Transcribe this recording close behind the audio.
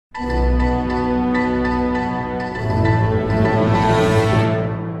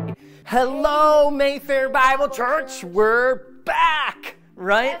Hello, Mayfair Bible Church. We're back,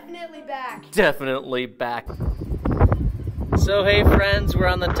 right? Definitely back. Definitely back. So, hey, friends, we're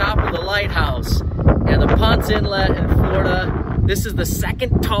on the top of the lighthouse and the Ponce Inlet in Florida. This is the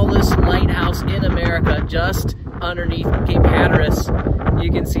second tallest lighthouse in America, just underneath Cape Hatteras.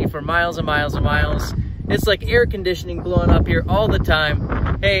 You can see for miles and miles and miles. It's like air conditioning blowing up here all the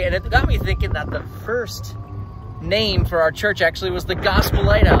time. Hey, and it got me thinking that the first name for our church actually was the Gospel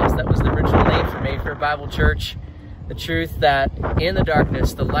Lighthouse. That was the original name for Mayfair Bible Church. The truth that in the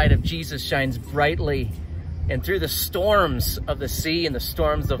darkness, the light of Jesus shines brightly. And through the storms of the sea and the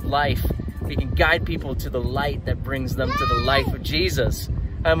storms of life, we can guide people to the light that brings them to the life of Jesus.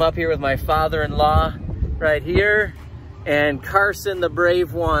 I'm up here with my father-in-law right here, and Carson, the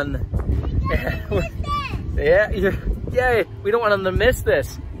brave one. Yeah, we don't want him to miss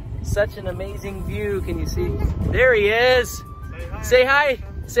this. Such an amazing view. Can you see? There he is. Say hi.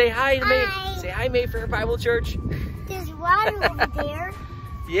 Say hi to me. Say hi, Mayfair Bible Church. There's water over there.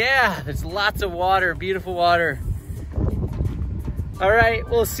 Yeah, there's lots of water, beautiful water. All right,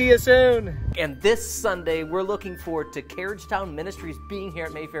 we'll see you soon. And this Sunday, we're looking forward to Carriagetown Ministries being here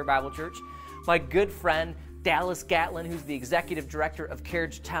at Mayfair Bible Church. My good friend, Dallas Gatlin, who's the executive director of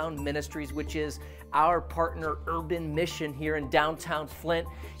Carriagetown Ministries, which is our partner urban mission here in downtown Flint.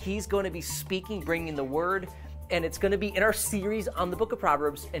 He's going to be speaking, bringing the word, and it's going to be in our series on the book of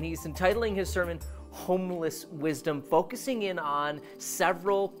Proverbs, and he's entitling his sermon, Homeless Wisdom, focusing in on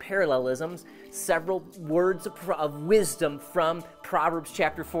several parallelisms, several words of wisdom from Proverbs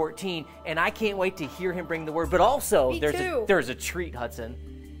chapter 14, and I can't wait to hear him bring the word, but also there's a treat, Hudson.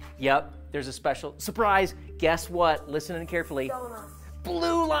 Yep, there's a special surprise. Guess what? Listen carefully. Donuts.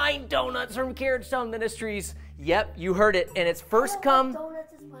 Blue Line Donuts from Carriagetown Ministries. Yep, you heard it. And it's first come.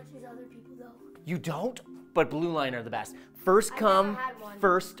 Donuts as much as other people though. You don't? But Blue Line are the best. First come,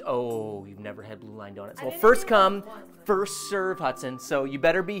 first. Oh, you've never had Blue Line Donuts. Well, first come, first serve, Hudson. So you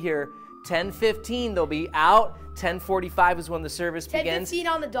better be here. 10:15 they'll be out. 10:45 is when the service begins. 10:15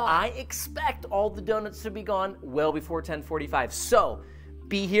 on the dot. I expect all the donuts to be gone well before 10:45. So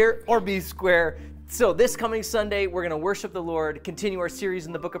be here or be square. So this coming Sunday, we're going to worship the Lord, continue our series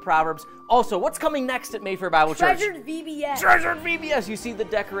in the book of Proverbs. Also, what's coming next at Mayfair Bible Church? Treasured VBS. Treasured VBS. You see the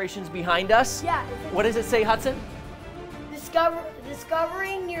decorations behind us? Yeah. What does it say, Hudson?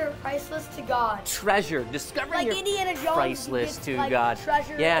 Discovering your priceless to God. Treasure. Discovering your Indiana Jones priceless to like God.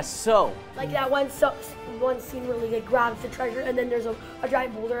 Treasure. Yeah, so. Like that one scene where he grabs the treasure and then there's a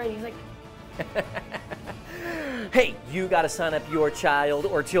giant boulder and he's like. Hey, you got to sign up your child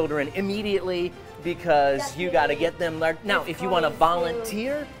or children immediately because you got to get them there. Now, if you want to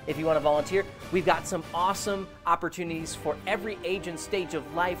volunteer, we've got some awesome opportunities for every age and stage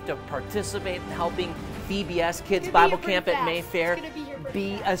of life to participate in helping VBS Kids Bible Camp at Mayfair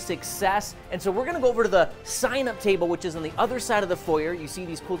be a success. And so we're going to go over to the sign-up table, which is on the other side of the foyer. You see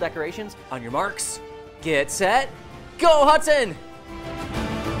these cool decorations? On your marks, get set, go, Hudson!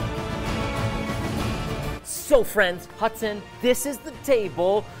 So friends, Hudson, this is the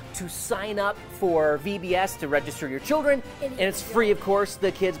table to sign up for VBS, to register your children, and it's free, of course,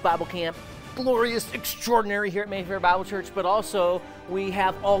 the Kids Bible Camp. Glorious, extraordinary here at Mayfair Bible Church, but also we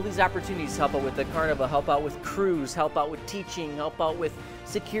have all these opportunities to help out with the carnival, help out with crews, help out with teaching, help out with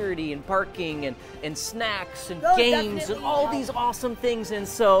security and parking and snacks and games and all these awesome things, and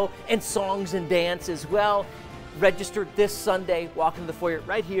songs and dance as well. Register this Sunday, walk into the foyer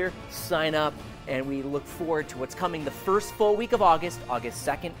right here, sign up. And we look forward to what's coming the first full week of August, August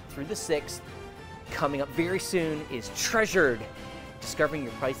 2nd through the 6th. Coming up very soon is Treasured, Discovering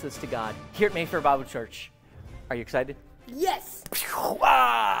Your Priceless to God, here at Mayfair Bible Church. Are you excited? Yes.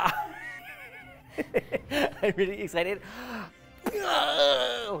 I'm really excited.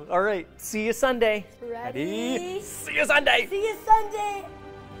 All right, see you Sunday. Ready? See you Sunday. See you Sunday.